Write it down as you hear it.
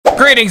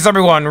Greetings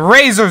everyone,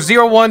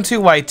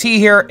 Razor012YT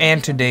here,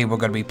 and today we're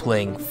going to be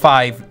playing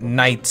Five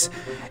Nights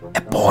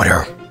at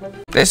Bordr.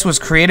 This was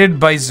created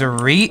by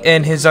Zari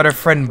and his other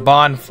friend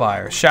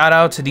Bonfire. Shout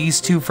out to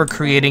these two for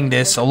creating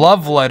this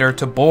love letter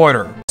to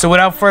Bordr. So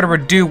without further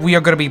ado, we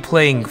are going to be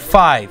playing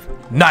Five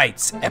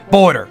Nights at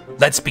Bordr.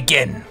 Let's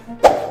begin.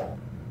 Hello?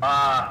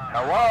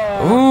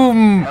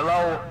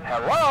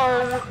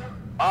 Hello?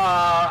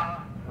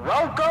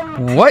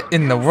 Welcome. What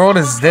in the world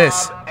is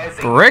this?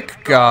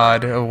 Brick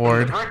God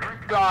Award. Brick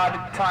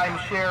God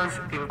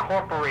Timeshares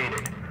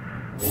Incorporated.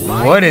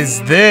 What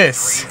is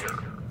this?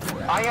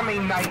 I am a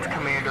knight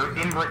commander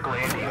in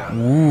Bricklandia.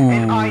 Ooh,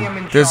 and I am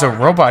in there's a charge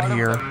robot of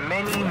here. the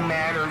many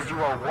matters you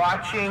are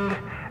watching.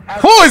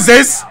 Who is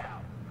this?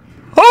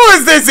 Who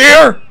is this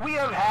here? We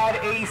have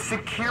had a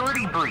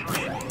security breach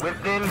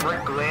within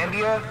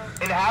Bricklandia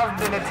and have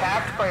been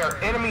attacked by our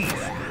enemies,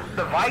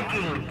 the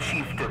Viking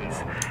chieftains,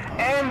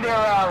 and their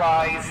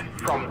allies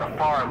from the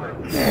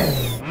farmlands.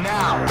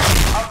 Now,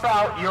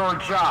 about your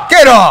job.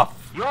 Get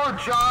off! Your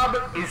job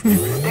is to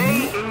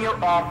stay in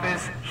your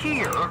office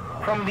here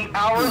from the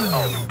hours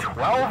of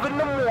 12 in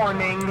the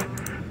morning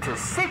to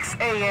 6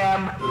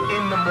 a.m.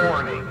 in the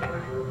morning.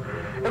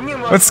 And you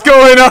must What's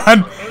going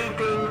on?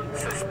 anything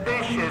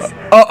suspicious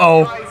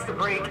tries to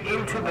break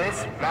into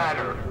this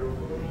matter.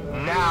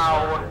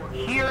 Now,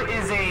 here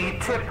is a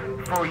tip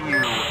for you,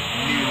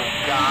 new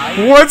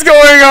guy. What's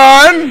going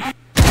on?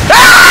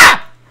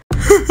 Ah!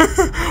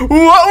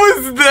 What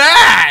was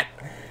that?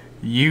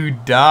 You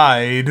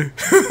died.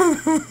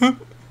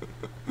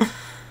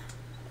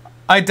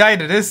 I died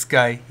to this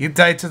guy. You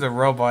died to the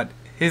robot.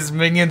 His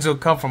minions will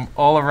come from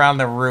all around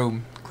the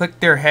room. Click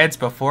their heads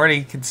before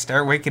they can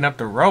start waking up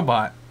the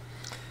robot.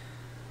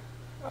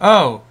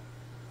 Oh.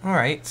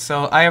 Alright,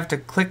 so I have to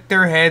click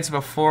their heads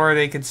before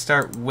they can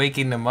start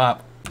waking them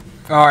up.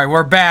 Alright,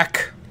 we're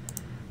back.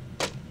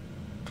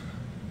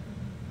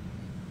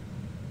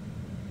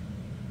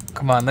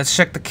 Come on, let's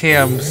check the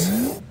cams.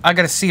 I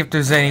gotta see if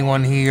there's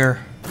anyone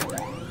here.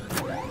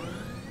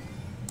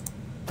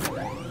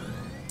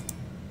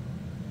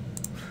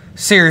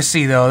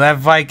 Seriously though, that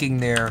Viking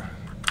there,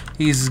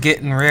 he's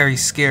getting very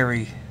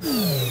scary.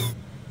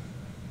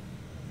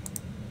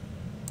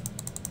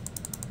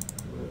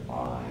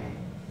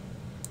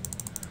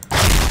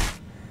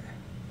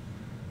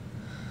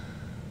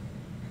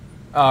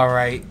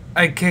 Alright,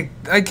 I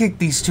kicked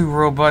these two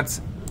robots.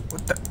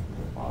 What the?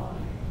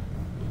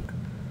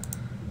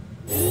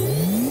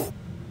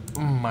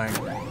 Oh my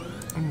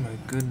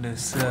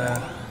goodness,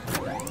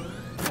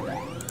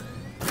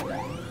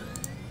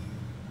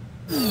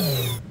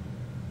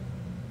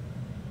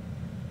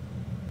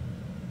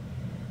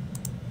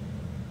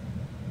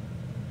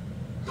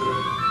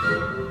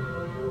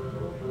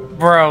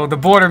 Bro, the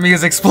Bordr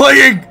music's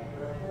playing!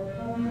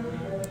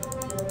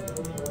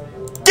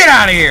 Get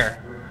out of here!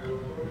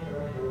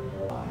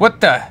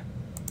 What the?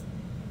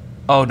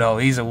 Oh no,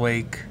 he's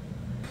awake.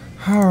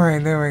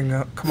 Alright, there we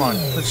go. Come on,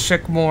 let's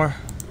check more.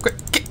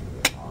 Quick,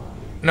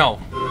 no.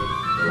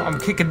 I'm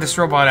kicking this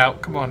robot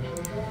out. Come on.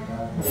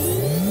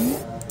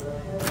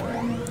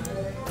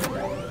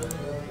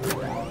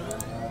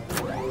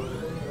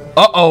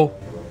 Uh-oh.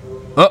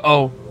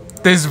 Uh-oh.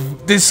 There's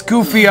this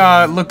goofy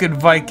looking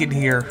Viking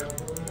here.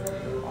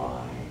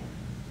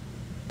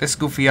 This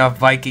goofy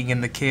Viking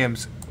in the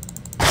cams.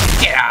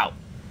 Get out!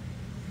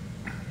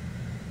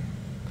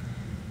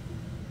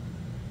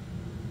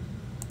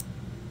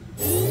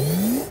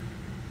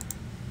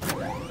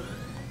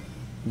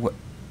 What?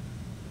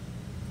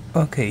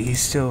 Okay,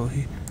 he's still...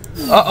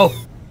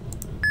 Uh-oh!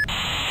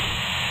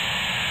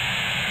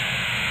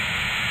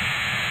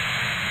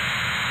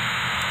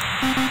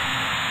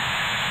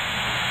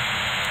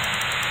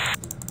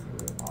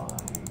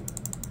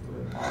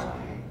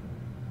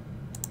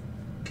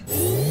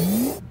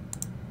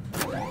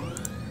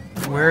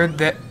 Where'd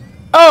that...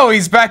 Oh,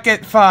 he's back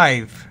at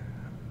 5.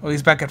 Oh,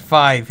 he's back at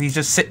 5. He's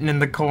just sitting in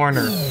the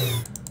corner.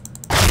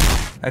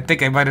 I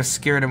think I might have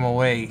scared him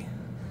away.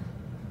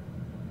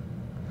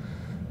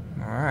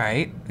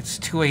 Alright, it's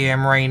 2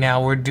 a.m. right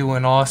now. We're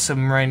doing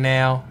awesome right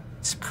now.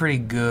 It's pretty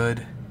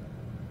good.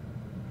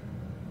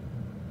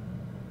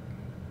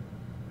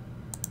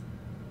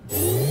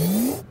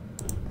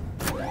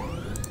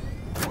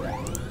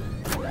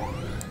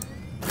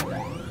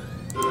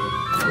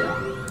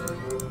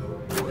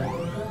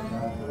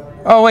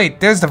 Oh wait,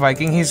 there's the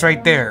Viking. He's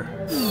right there.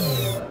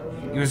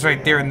 He was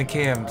right there in the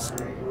cams.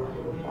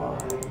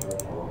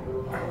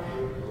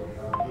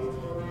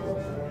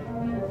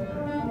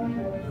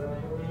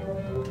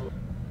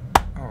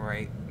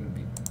 Alright.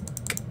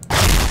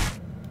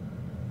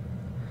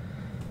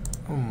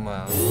 Oh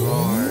my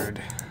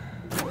lord.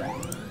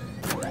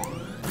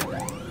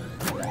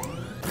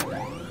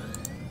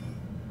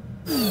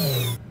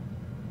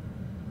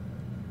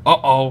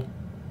 Uh-oh.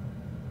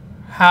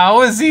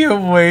 How is he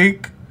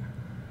awake?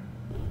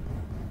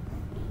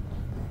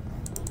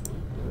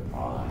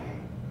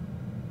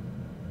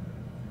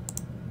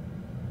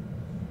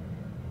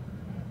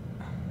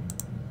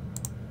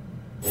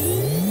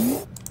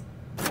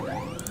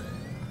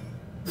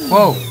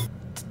 Whoa.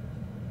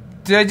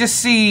 Did I just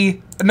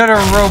see another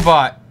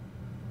robot?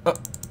 Oh,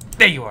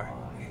 there you are.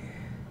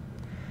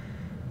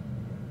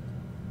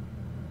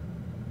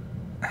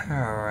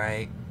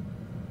 Alright.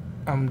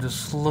 I'm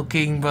just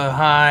looking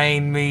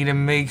behind me to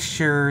make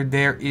sure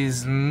there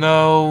is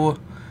no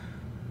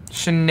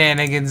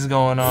shenanigans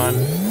going on.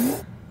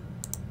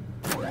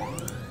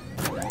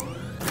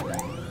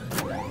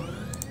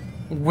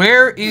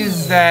 Where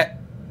is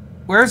that?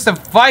 Where's the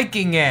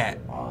Viking at?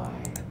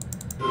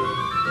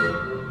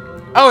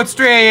 Oh, it's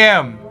 3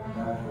 a.m.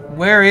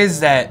 Where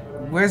is that?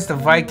 Where's the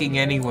Viking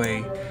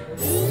anyway?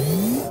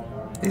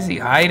 Is he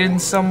hiding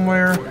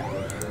somewhere?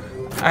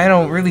 I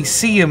don't really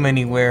see him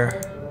anywhere.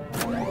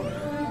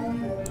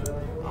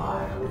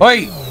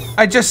 Wait!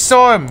 I just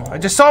saw him! I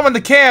just saw him on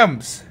the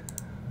cams!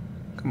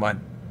 Come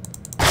on.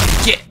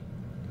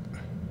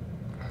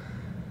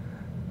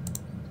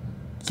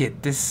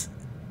 Get this...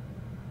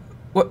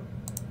 What?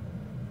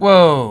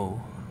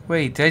 Whoa.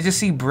 Wait, did I just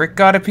see Brick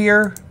God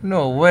appear?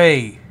 No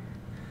way.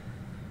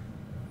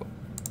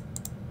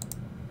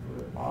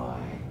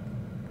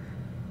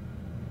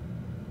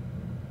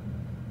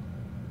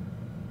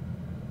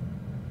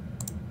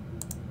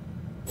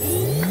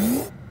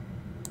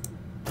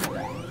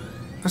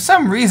 For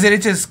some reason,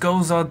 it just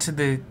goes onto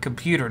the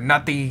computer,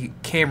 not the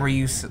camera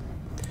use.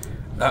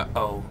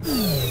 Uh-oh.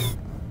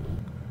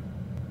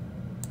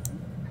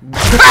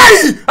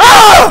 Hey!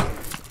 Ah!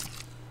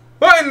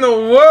 What in the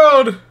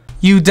world?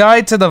 You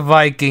died to the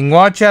Viking.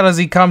 Watch out as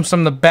he comes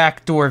from the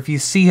back door. If you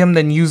see him,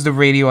 then use the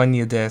radio on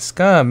your desk.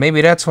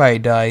 Maybe that's why I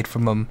died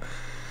from him.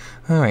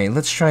 Alright,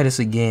 let's try this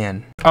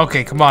again.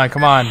 Okay, come on,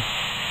 come on.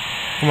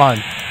 Come on.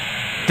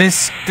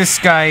 This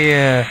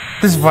guy,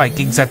 this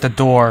Viking's at the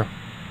door.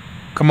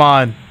 Come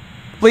on.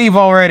 Leave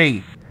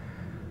already.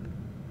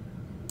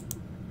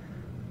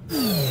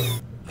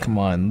 Come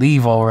on,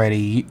 leave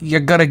already.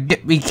 You're gonna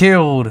get me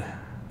killed.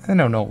 I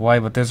don't know why,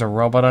 but there's a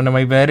robot under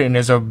my bed, and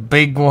there's a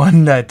big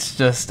one that's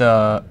just,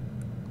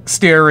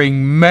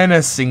 staring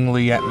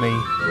menacingly at me.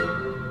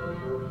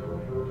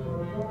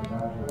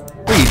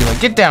 What are you doing?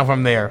 Get down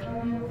from there.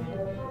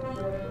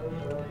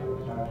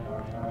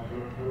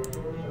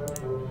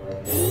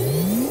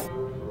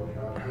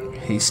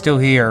 He's still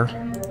here.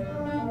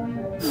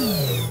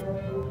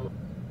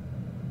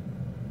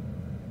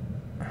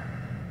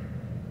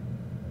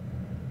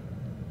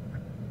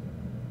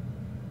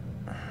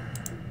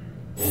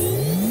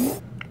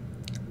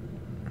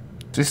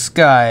 This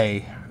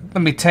guy,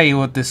 let me tell you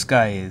what this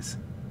guy is.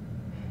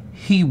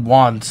 He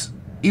wants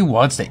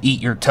to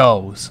eat your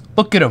toes.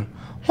 Look at him.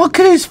 Look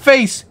at his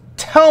face.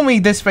 Tell me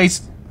this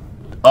face.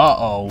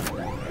 Uh-oh.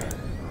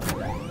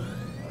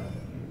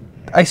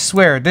 I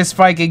swear, this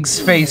Viking's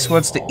face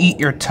wants to eat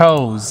your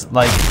toes.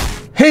 Like,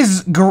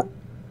 his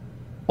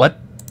what?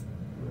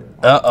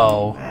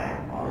 Uh-oh.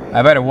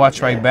 I better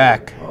watch my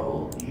back.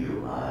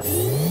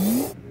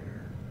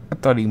 I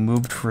thought he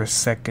moved for a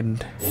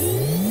second.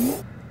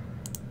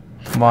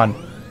 Come on.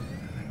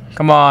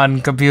 Come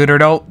on, computer.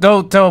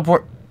 Don't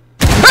teleport.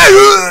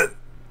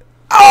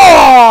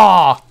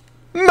 Oh!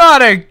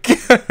 Not again!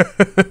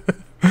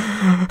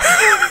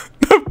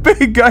 The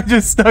big guy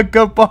just stuck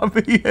up on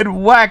me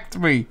and whacked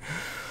me.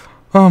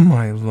 Oh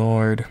my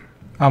lord.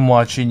 I'm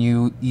watching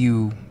you,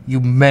 you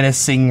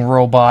menacing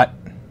robot.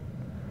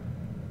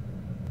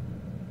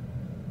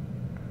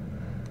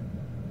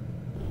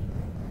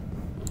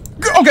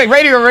 Okay,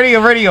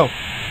 radio.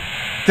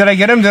 Did I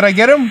get him? Did I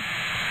get him?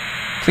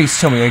 Please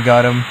tell me I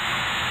got him.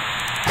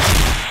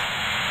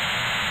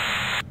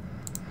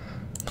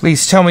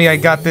 Please tell me I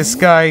got this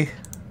guy.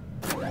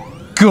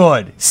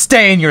 Good.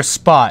 Stay in your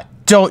spot.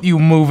 Don't you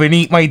move and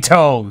eat my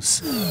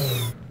toes.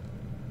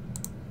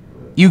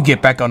 You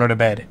get back under the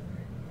bed.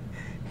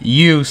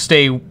 You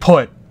stay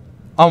put.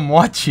 I'm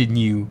watching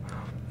you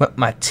with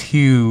my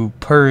two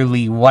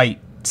pearly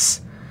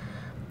whites.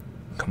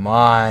 Come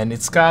on.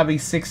 It's gotta be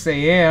 6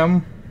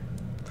 a.m.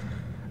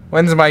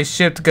 When's my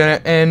shift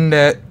gonna end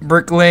at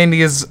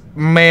Bricklandia's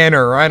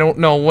Manor? I don't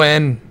know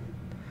when.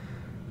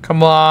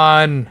 Come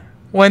on.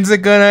 When's it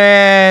gonna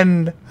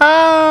end?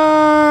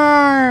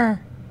 Ah!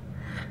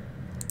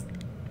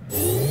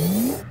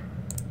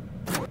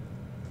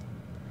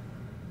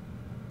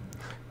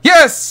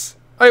 Yes!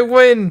 I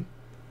win!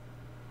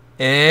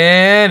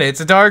 And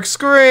it's a dark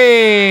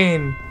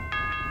screen!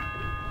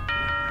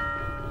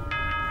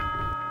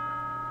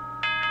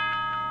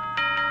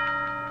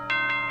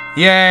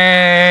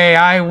 Yay!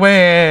 I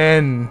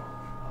win!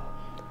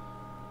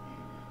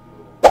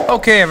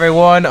 Okay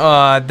everyone,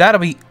 that'll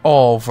be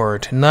all for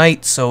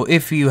tonight, so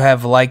if you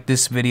have liked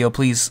this video,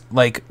 please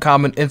like,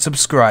 comment, and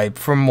subscribe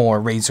for more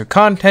Razor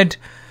content,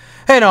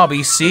 and I'll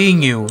be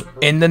seeing you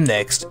in the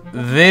next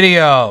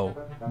video.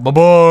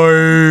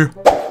 Bye-bye!